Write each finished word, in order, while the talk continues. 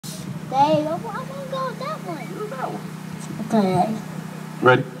There you go. I'm gonna go with that one. Okay.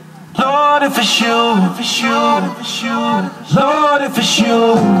 Ready? Lord, if it's you, Lord, if it's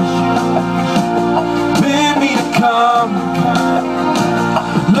you, bid me to come.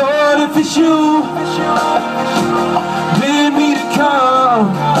 Lord, if it's you, bid me to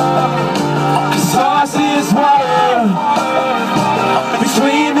come. 'Cause all I see is water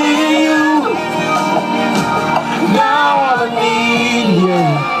between me and you. Now all I need,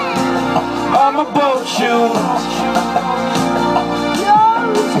 yeah, are my boat shoes.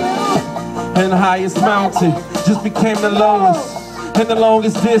 And the highest mountain just became the lowest, and the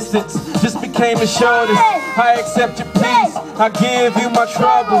longest distance just became the shortest. I accept your peace, I give you my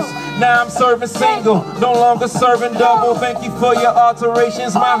troubles. Now I'm serving single, no longer serving double. Thank you for your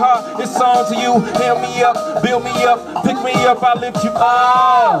alterations, my heart is on to you. Heal me up, build me up, pick me up, I lift you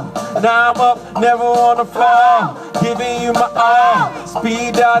up. Now I'm up, never wanna fall, giving you my all.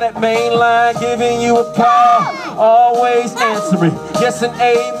 Speed out at main line, giving you a call. Always answering, yes and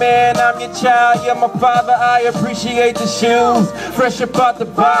amen. I'm your child, you're my father, I appreciate the shoes. Fresh up out the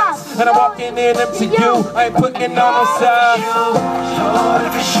box, and I'm walking in them to you. I ain't putting on no sides. Lord,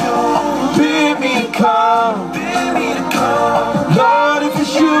 if it's you, bid me to come. Lord, if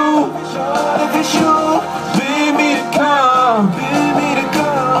it's you, bid me to come.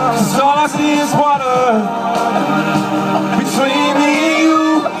 'Cause all I see is water between me and you.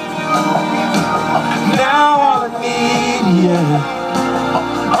 Now all I need,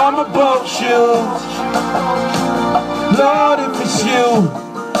 yeah, are my boat shoes. Lord, if it's you,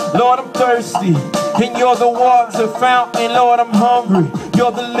 Lord, I'm thirsty, and you're the water fountain. Lord, I'm hungry,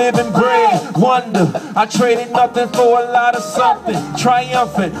 you're the living bread. Wonder, I traded nothing for a lot of something.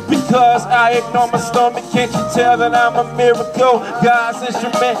 Triumphant, because I ignore my stomach. Can't you tell that I'm a miracle? God's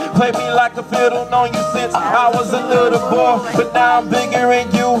instrument, play me like a fiddle. Known you since I was a little boy, but now I'm bigger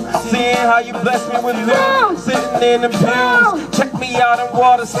than you. Seeing how you bless me with them, sitting in the pews. Check me out in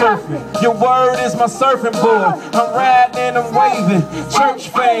water surfing, your word is my surfing board. I'm riding and I'm waving, church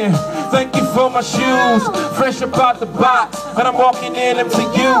fan, thank you for my shoes. Fresh up out the box, and I'm walking in them to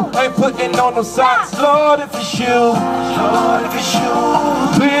you. Ain't putting on no socks. Lord, if it's you,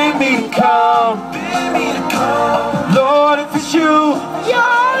 bid me to come. Lord, if it's you,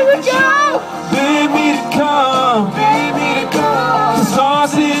 bid me to come. 'Cause all I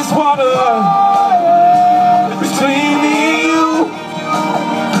see is water between me and you.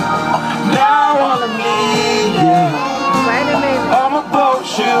 Now all I need, yeah, are my boat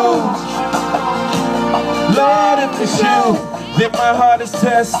shoes. Lord, if it's you, then my hardest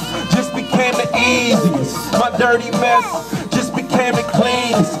test just became the easiest. My dirty mess just became the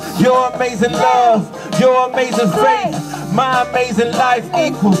cleanest. Your amazing love, your amazing faith, my amazing life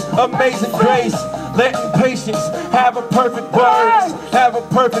equals amazing grace. Letting patience have a perfect words,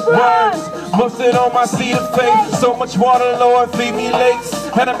 Mustard on my seat of faith. So much water, Lord, feed me lakes.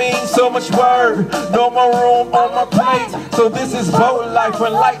 And I mean so much word, no more room on my plate. So this is boat life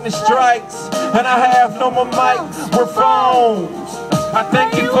when lightning strikes, and I have no more microphones. I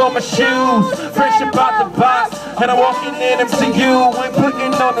thank you for my shoes, fresh up out the box, and I'm walking in them to you. Ain't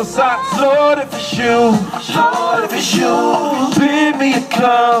putting on the socks. Lord, if it's you, bid me to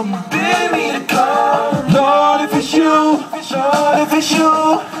come. Lord, if it's you,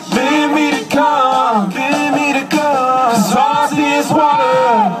 bid me to come. 'Cause all I see is water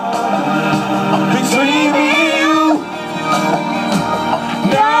between me and you.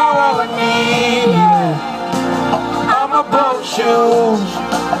 Now all I need, yeah, are my boat shoes.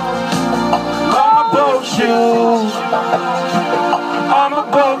 Are my boat shoes. Are my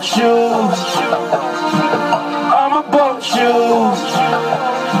boat shoes. Are my boat shoes.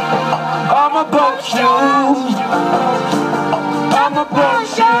 Are my boat shoes. Are my boat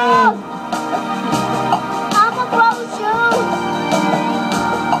shoes.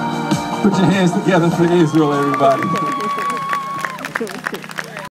 Put your hands together for Israel, everybody.